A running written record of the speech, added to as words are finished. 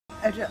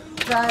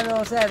Try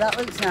those there, that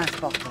looks nice,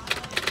 bottle.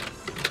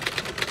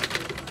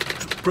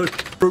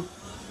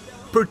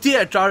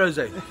 Protea, try those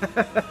there.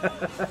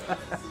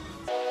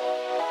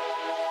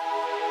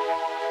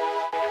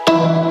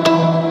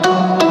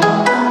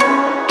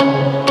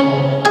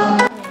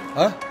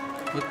 Huh?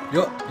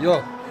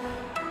 Yo.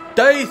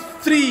 Day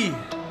 3.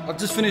 I've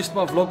just finished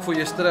my vlog for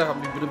yesterday.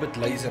 I've been a bit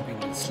lazy, I've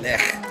been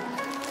slack.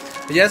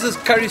 But here's this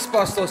curry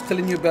spice I was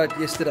telling you about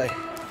yesterday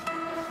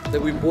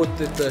that we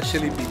bought at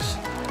Shelly Beach.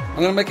 I'm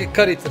gonna make a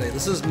curry today.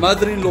 This is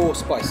mother-in-law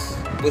spice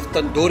with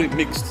tandoori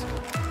mixed.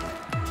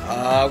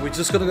 We're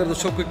just gonna go to the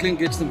shop quickly and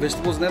get some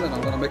vegetables in there, and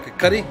I'm gonna make a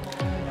curry.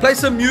 Play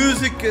some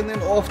music, and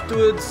then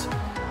afterwards,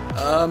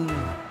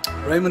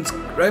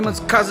 Raymond's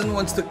cousin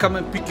wants to come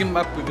and pick him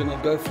up. We're gonna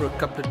go for a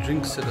couple of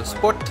drinks at a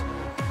spot.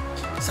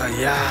 So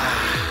yeah,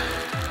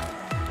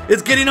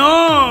 it's getting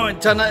on,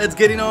 Chana. It's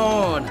getting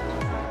on.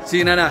 See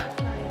you, Nana.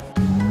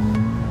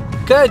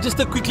 Okay, just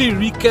to quickly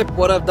recap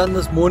what I've done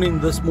this morning.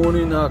 This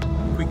morning I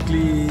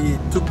quickly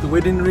took the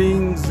wedding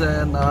rings,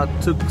 and I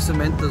took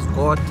Samantha's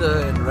garter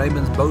and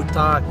Raymond's bow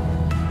tie,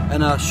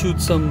 and I shoot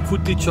some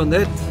footage on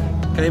that.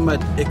 Came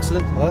out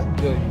excellent. Huh?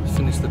 Yeah, you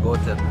finished the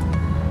garter.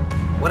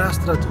 What else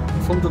did I do?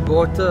 From the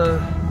garter,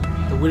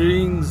 the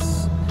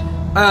rings,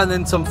 and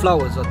then some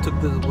flowers. I took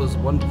there was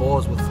one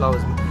vase with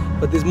flowers,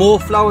 but there's more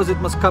flowers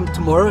that must come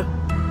tomorrow,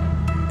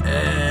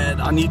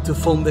 and I need to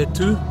film that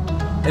too.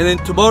 And then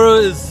tomorrow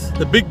is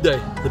the big day.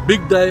 The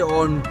big day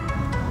on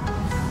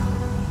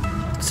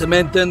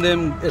Samantha and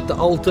them at the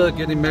altar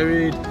getting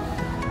married.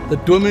 The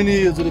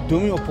domini, is it a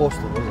domini or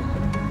pastor?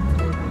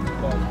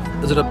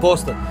 Is it a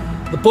pastor?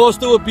 The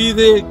pastor will be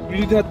there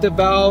reading out the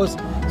vows.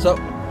 So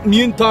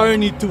me and Tyra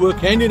need to work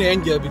hand in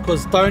hand here,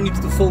 because Tyra needs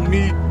to film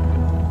me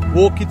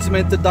walking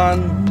Samantha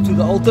down to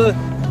the altar,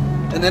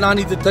 and then I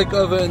need to take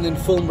over and then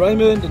film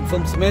Raymond and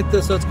film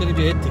Samantha. So it's going to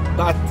be hectic,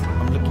 but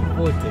I'm looking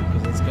forward to it,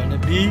 because it's going to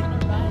be,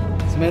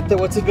 Samantha,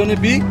 what's it going to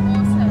be?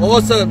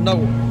 Awesome. No,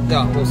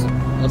 yeah, awesome.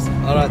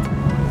 All right.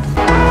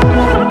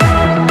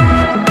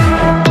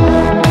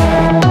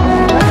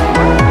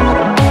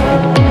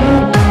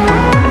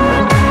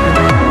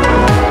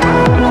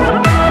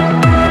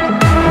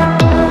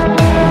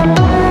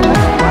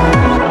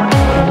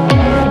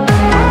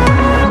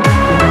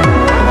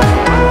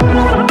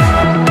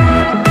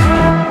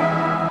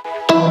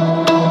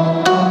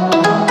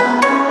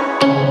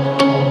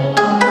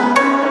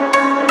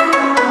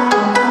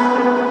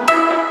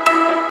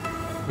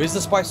 Where's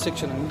the spice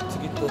section? I need to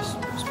get the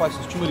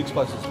spices, turmeric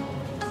spices.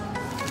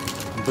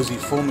 I'm busy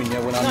filming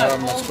here when I know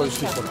I'm not supposed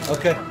to.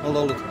 Okay, I'll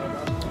hold it.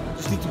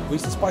 Just need to,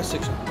 where's the spice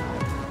section?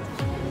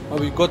 Oh,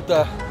 we've got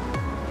the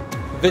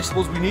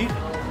vegetables we need.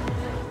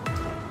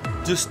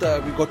 Just,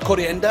 we've got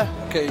coriander.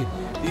 Okay,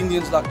 the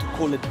Indians like to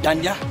call it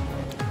dhania.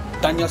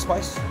 Dhania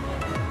spice.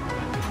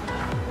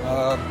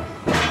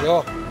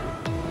 Yeah.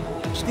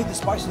 Just need the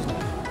spices now.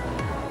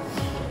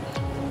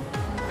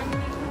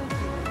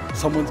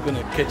 Someone's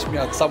gonna catch me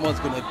out, someone's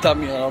gonna tell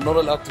me I'm not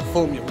allowed to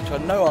film you, which I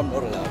know I'm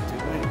not allowed to.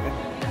 Anyway.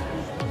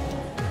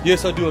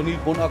 Yes, I do. I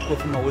need one aqua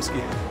for my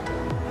whiskey.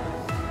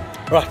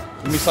 Right,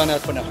 let me sign out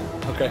for now.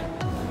 Okay,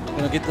 I'm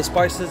gonna get the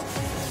spices,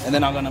 and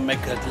then I'm gonna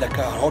make it like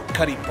a hot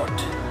curry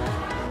pot.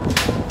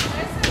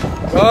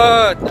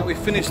 Right, now we're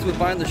finished with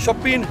buying the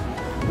shopping.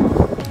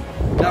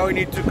 Now we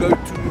need to go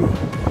to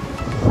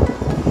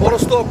bottle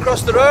store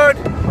across the road,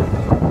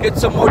 get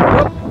some more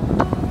drop,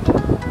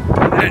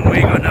 and then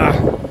we're gonna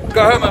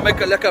go home and make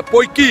a lekker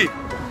potjie.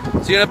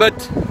 See you in a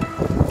bit.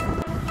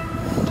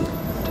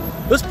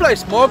 This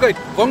place, Margate,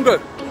 Vongo.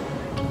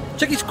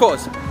 Check his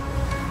cars.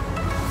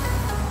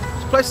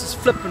 This place is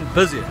flipping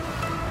busy.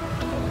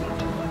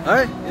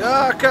 Hey?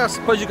 Yeah, okay, I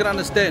suppose you can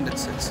understand.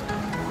 It's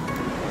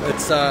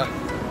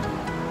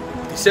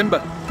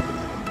December.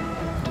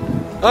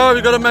 Oh,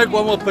 we gotta make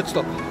one more pit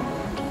stop.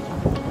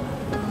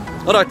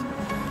 Alright.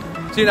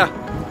 See you now.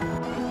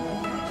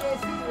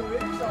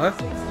 Huh?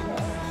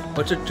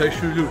 What's it?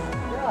 Chase you?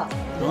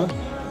 No?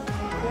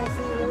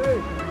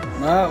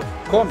 No,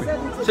 call me.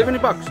 70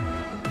 bucks.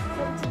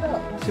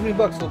 70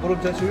 bucks for a bottle of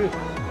Jasuri.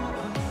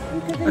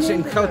 I say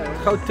in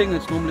Gauteng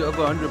it's normally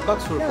over 100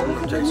 bucks for a bottle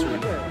of Jasuri.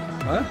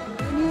 Huh?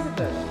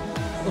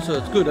 Also,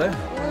 it's good, eh?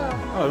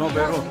 Yeah. Oh, not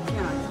bad at all.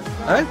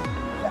 Nice. Eh?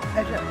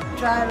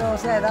 Try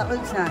those there, that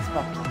looks nice,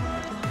 bottle.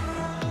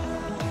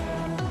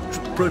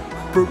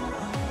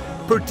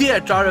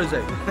 Protea, try those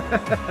there.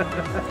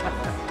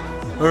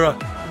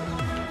 Alright.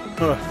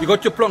 Alright, you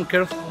got your plonk,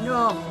 Carol?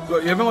 No.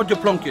 You haven't got your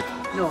plonk yet?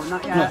 No,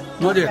 not yet.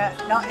 No, not yet.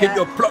 Not Get yet.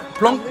 your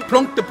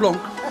plonk the plonk.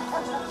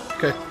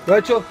 Okay,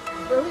 Rachel,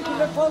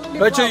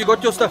 you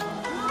got your stuff?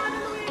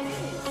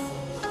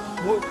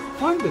 Well,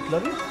 find it,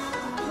 lovey.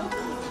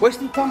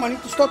 Wasting time, I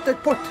need to start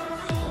that pot.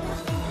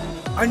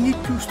 I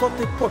need to start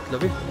that pot,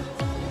 lovey.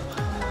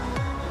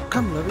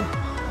 Come, lovey.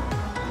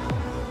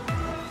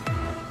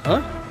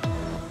 Huh?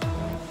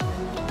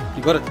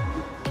 You got it.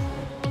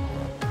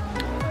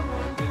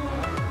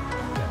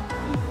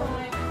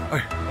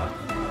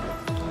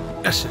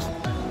 That's just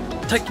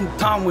taking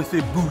time with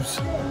their booze.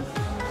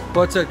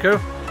 What's that, Carol?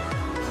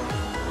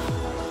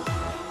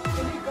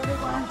 Have you got a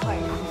wine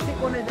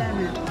one of them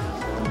in.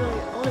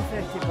 Only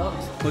 50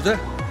 bucks. What's that?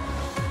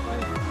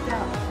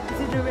 Is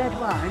it a red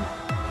wine?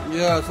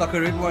 Yeah, it's like a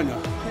red wine.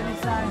 Yeah. Can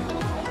you say?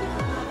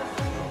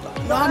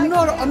 No,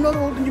 I'm not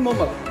holding you,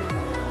 Mama.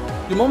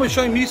 Your mom is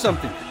showing me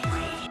something.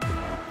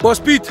 Boss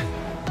Pete,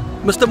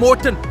 Mr.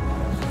 Morton,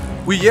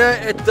 we're here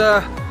at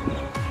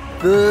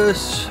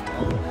this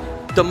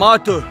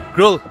tomato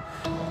grill.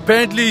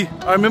 Apparently,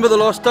 I remember the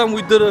last time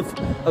we did a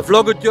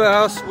vlog at your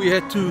house, we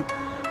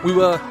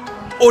were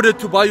ordered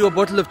to buy you a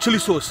bottle of chili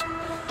sauce.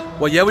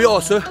 Well, here we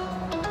are, sir.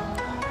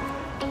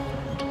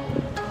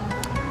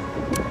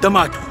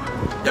 Tomato.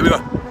 Here we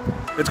go.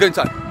 Let's go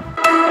inside.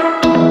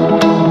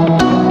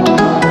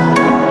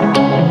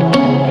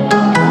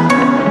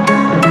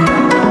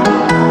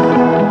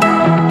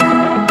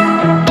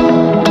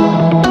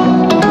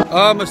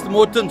 Mr.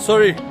 Morton,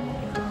 sorry.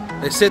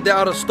 They said they're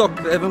out of stock.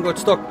 They haven't got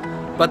stock.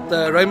 But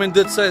Raymond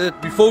did say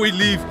that before we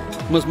leave,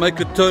 we must make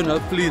a turn.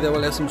 Hopefully they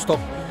will have some stock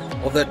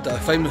of that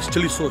famous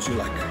chili sauce you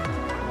like.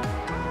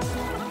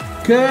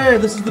 Okay,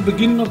 this is the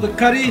beginning of the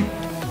curry.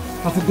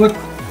 I forgot.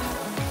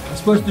 I'm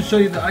supposed to show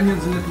you the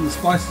onions in it and the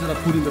spices that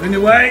I put in. But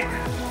anyway,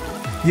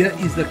 here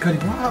is the curry.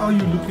 Why are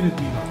you looking at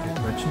me like that,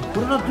 Rachel? What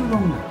did I do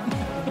wrong now?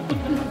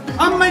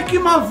 I'm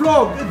making my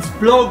vlog. It's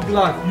vlog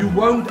life. You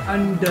won't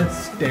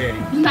understand.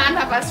 None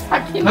of us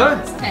fucking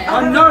understand.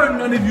 I know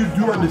none of you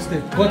do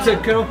understand. What's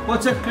that, Carol?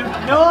 What's that, Carol?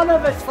 None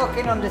of us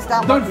fucking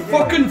understand Don't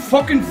what you're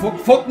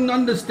fucking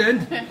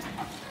understand.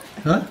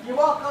 Huh? You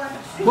walk on.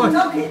 What?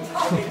 Talking.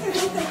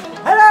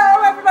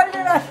 Hello, everybody.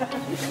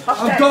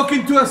 I'm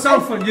talking to a cell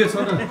phone. Yes,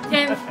 I know.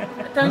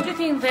 Don't you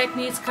think that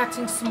needs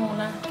cutting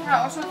smaller? I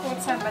also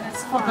thought so, but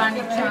it's for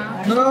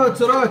furniture. No,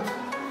 it's alright.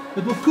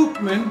 It will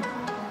cook, man.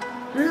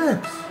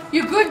 Relax.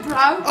 You good, bro?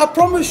 I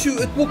promise you,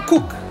 it will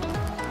cook.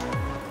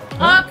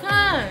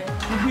 Okay.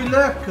 It'll be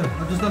lekker.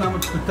 I just don't know how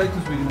much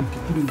potatoes we're going to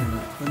put in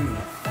there.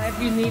 Anyway. If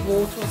you need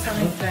water or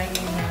something going in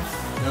there.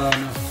 Yeah, I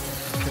know.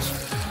 Okay.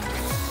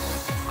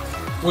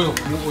 Oil,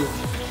 more oil.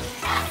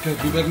 Okay,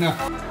 be back now.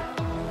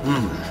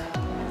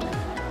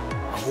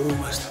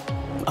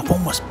 I've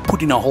almost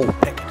put in a whole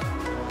packet.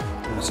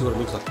 Let's see what it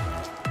looks like.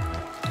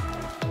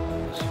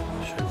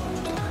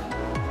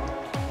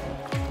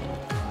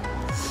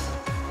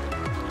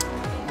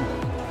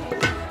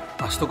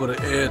 I still got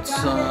to add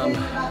some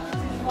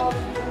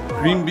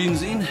green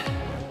beans in.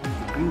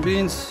 Green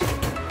beans.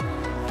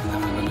 And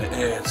then I'm going to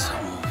add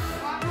some of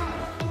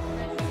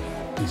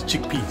these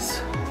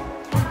chickpeas.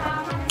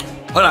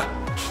 Alright.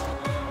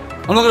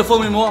 I'm not going to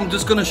film anymore. I'm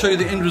just going to show you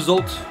the end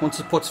result once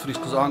the pot's finished,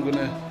 because I'm going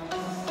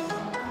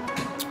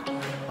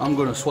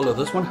to swallow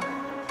this one.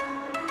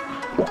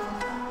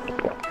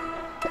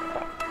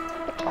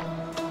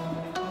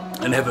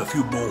 And have a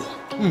few more.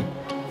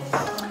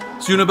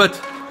 See you in a bit.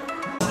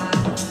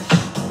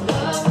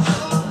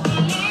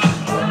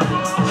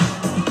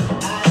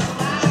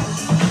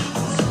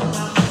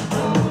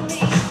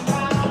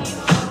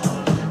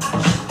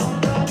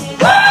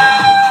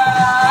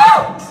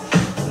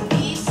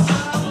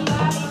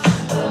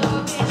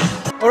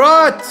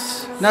 Alright,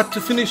 now to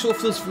finish off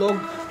this vlog,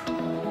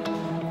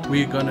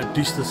 we're gonna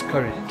dish this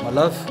curry. My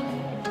love,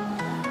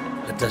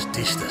 let us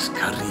dish this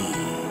curry.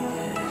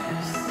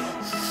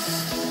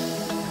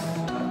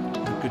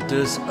 Look at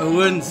this,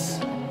 Owens.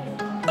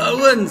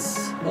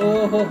 Owens!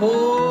 Oh ho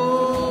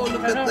ho!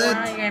 Look at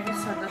that!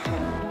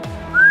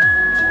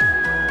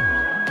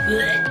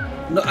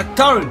 No, a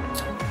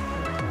torrent.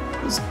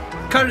 This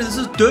curry, this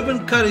is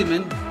Durban curry,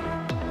 man.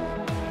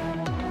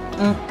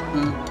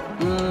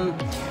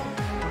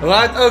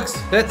 Alright, Oaks,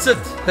 that's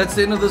it. That's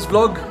the end of this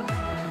vlog.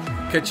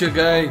 Catch you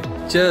guys.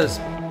 Cheers.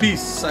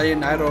 Peace.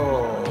 Sayonara.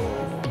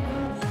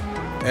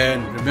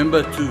 And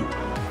remember to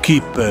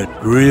keep it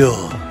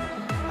real.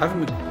 I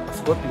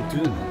forgot to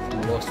do that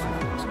in the last few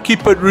videos.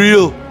 Keep it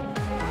real.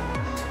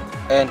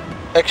 And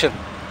action.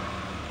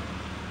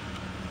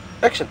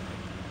 Action.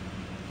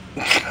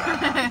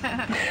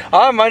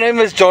 Hi, my name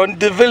is John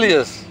De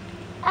Villiers.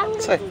 I'm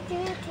going to do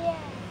it here.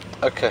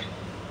 Okay.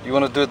 You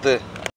want to do it there?